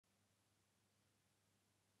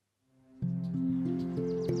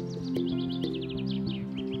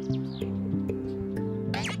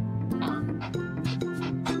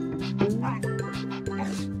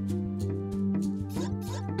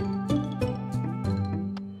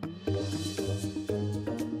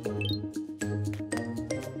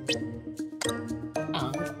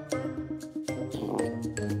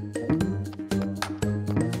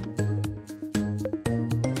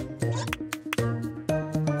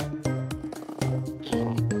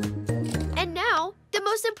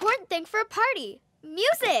most important thing for a party.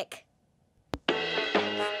 Music!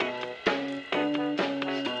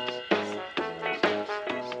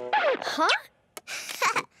 Huh?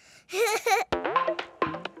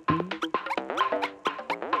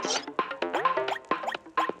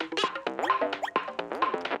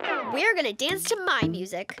 We're gonna dance to my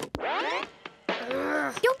music.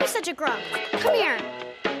 Don't be such a grump. Come here.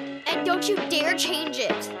 And don't you dare change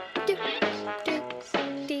it.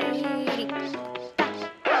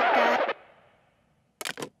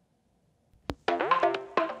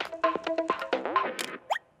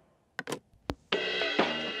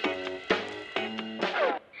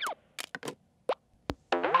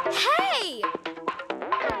 Hey!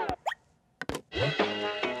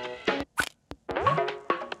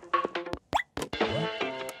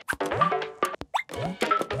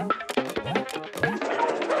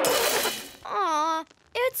 Aw,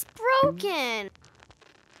 it's broken.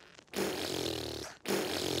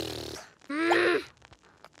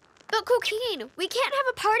 But Cuquín, we can't have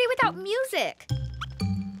a party without music.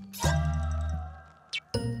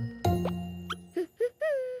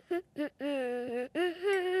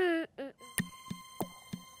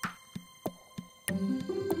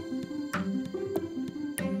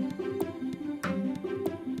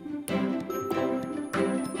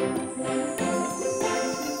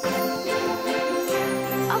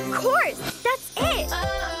 Of course, that's it.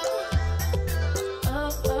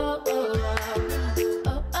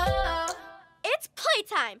 It's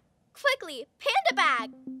playtime. Quickly, panda bag.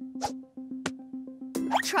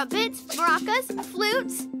 Trumpets, maracas,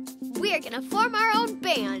 flutes. We're gonna form our own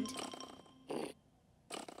band.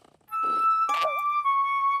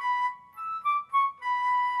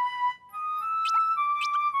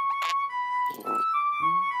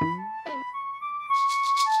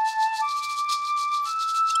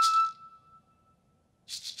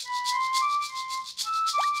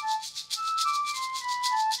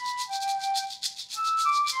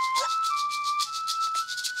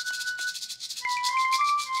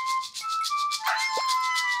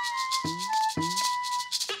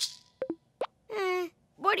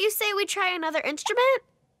 What do you say we try another instrument?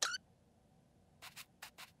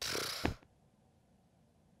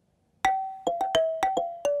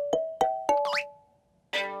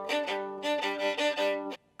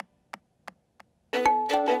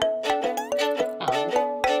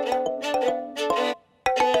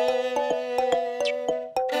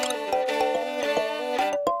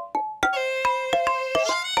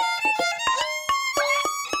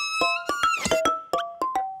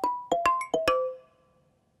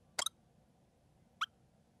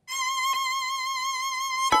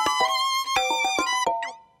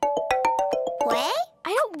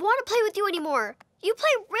 I don't want to play with you anymore. You play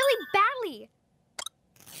really badly.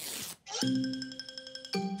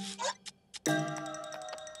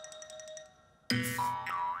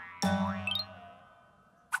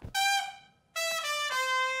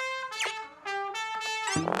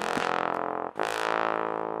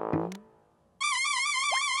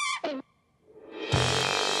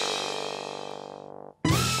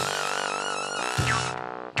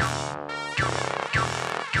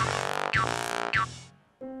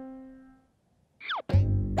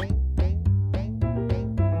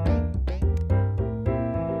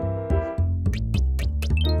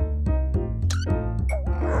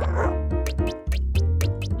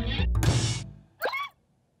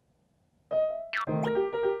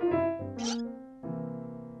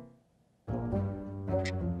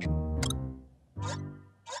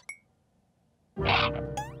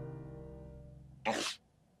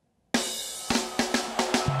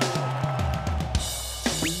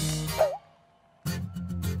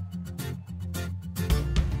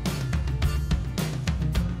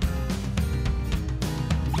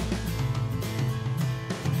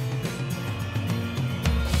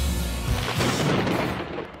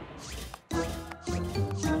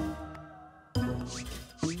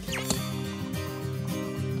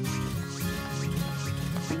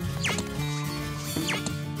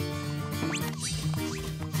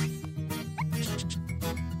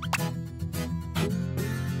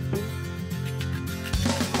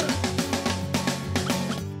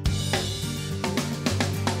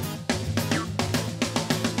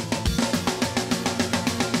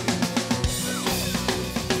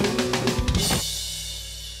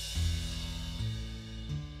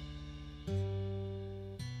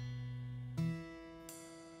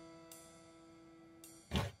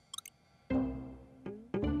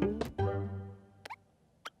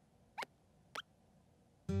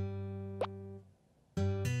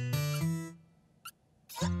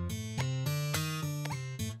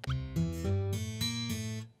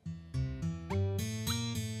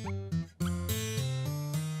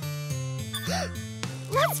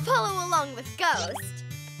 Let's follow along with Ghost.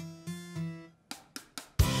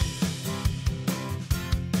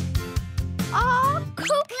 Aw,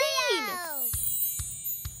 Cuquín!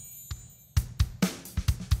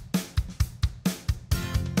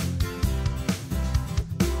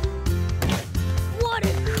 What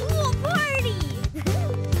a cool party!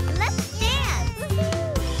 Let's dance!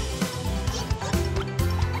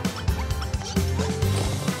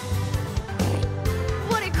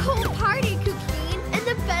 What a cool party, Cuquín! And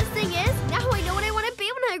the best thing is, now I know what I want to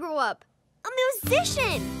be when I grow up. A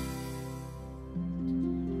musician!